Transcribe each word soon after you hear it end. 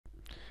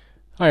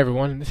Hi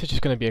everyone, this is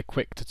just going to be a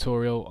quick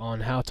tutorial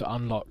on how to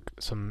unlock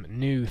some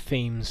new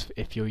themes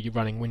if you're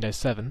running Windows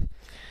 7.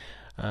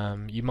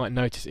 You might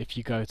notice if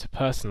you go to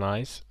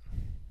Personalize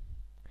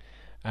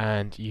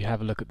and you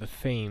have a look at the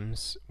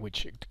themes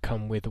which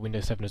come with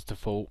Windows 7 as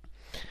default,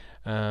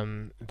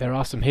 there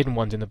are some hidden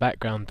ones in the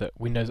background that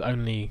Windows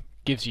only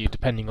gives you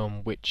depending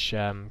on which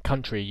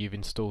country you've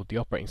installed the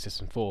operating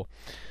system for.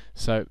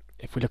 So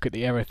if we look at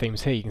the arrow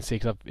themes here, you can see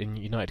because I'm in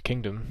United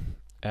Kingdom,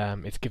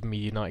 it's given me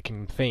the United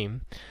Kingdom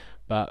theme,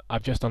 but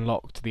I've just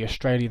unlocked the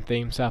Australian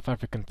theme, South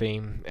African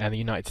theme, and the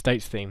United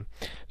States theme.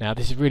 Now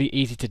this is really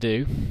easy to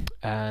do,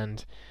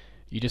 and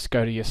you just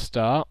go to your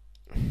Start,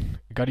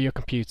 go to your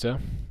computer,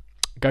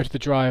 go to the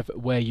drive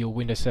where your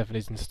Windows 7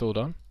 is installed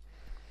on,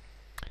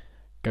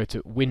 go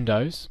to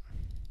Windows,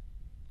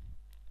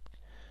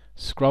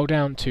 scroll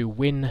down to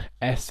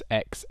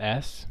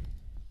WinSXS,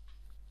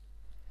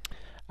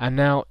 and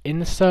now in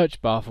the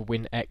search bar for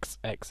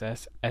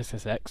WinSXS,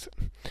 SSX,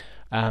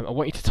 I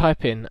want you to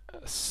type in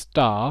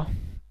star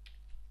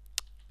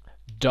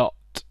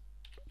dot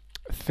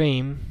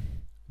theme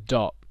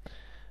dot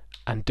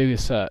and do a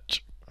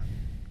search.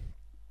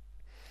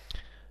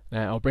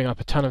 Now I'll bring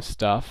up a ton of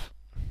stuff.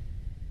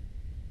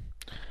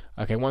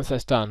 Okay, once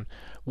that's done,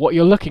 what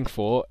you're looking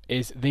for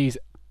is these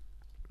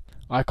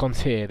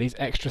icons here, these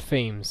extra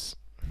themes,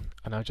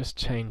 and I'll just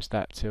change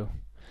that to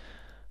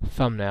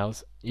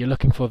thumbnails. You're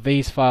looking for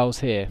these files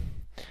here,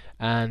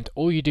 and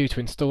all you do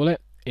to install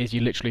it is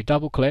you literally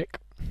double click,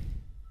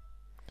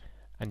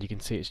 and you can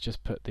see it's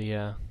just put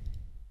the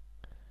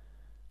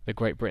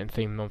Great Britain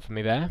theme on for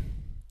me there.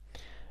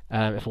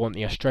 If I want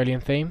the Australian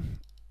theme,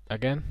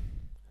 again,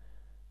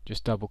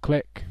 just double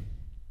click,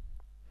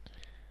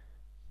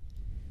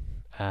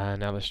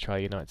 and now let's try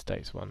United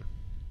States one.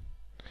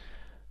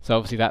 So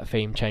obviously that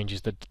theme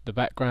changes the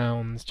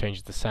backgrounds,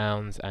 changes the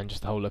sounds, and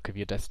just the whole look of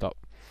your desktop.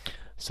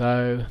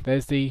 So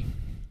there's the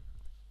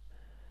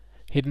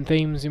hidden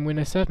themes in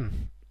Windows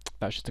 7.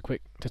 That's just a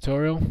quick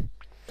tutorial.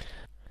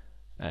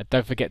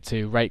 Don't forget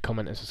to rate,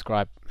 comment and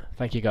subscribe.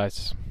 Thank you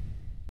guys.